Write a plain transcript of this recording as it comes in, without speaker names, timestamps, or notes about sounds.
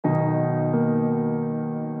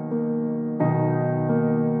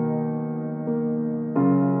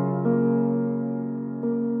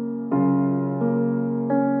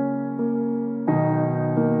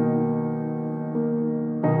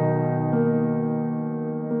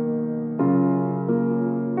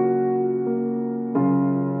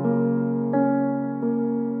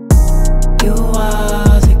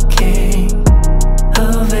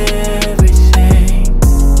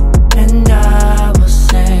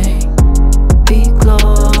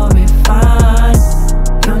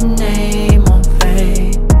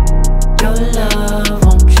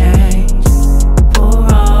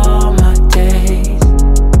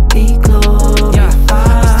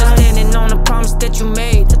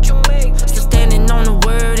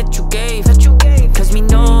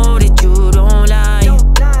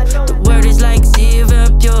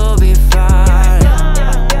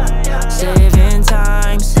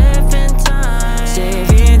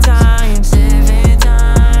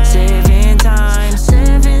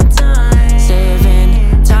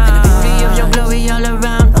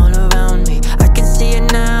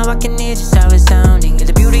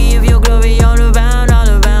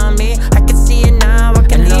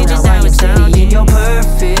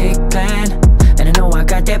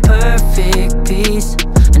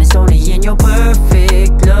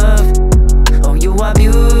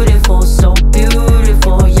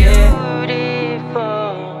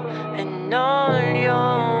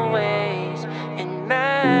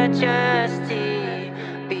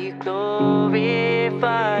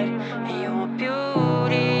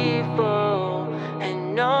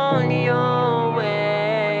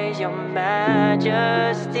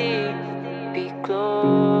majesty be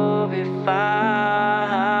glorified.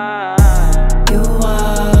 You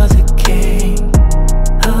are the King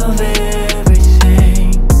of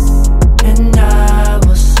everything, and I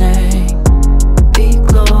will sing, be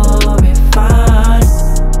glorified.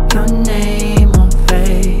 Your name won't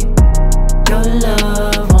fade, your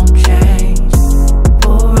love won't change.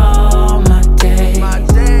 For all my days,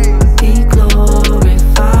 be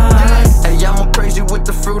glorified. Hey, I'ma praise you with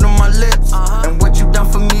the fruit of my lips. And what you done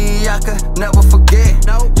for me, I could never forget.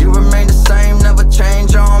 You remain the same, never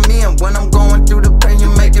change on me. And when I'm going through the pain, you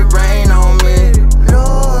make it rain on me.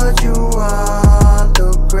 Lord, you are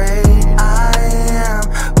the great I am,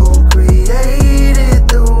 who created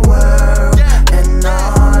the world and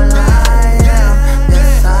all I am.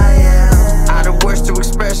 Yes, I am. Out of words to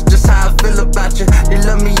express just how I feel about you. You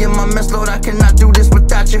love me in my mess, Lord, I cannot do this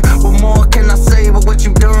without you. What more can I say but what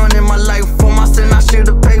you done in my life? For my sin I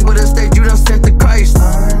should've paid, but instead you done sent the Christ.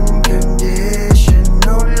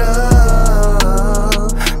 Unconditional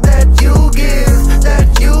love that you give,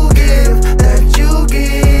 that you give, that you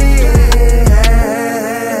give.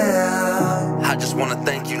 I just wanna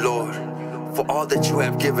thank you, Lord, for all that you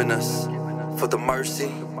have given us, for the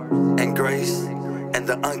mercy and grace and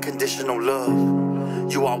the unconditional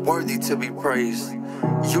love. You are worthy to be praised.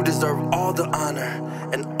 You deserve all the honor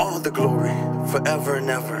and all the glory forever and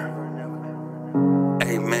ever.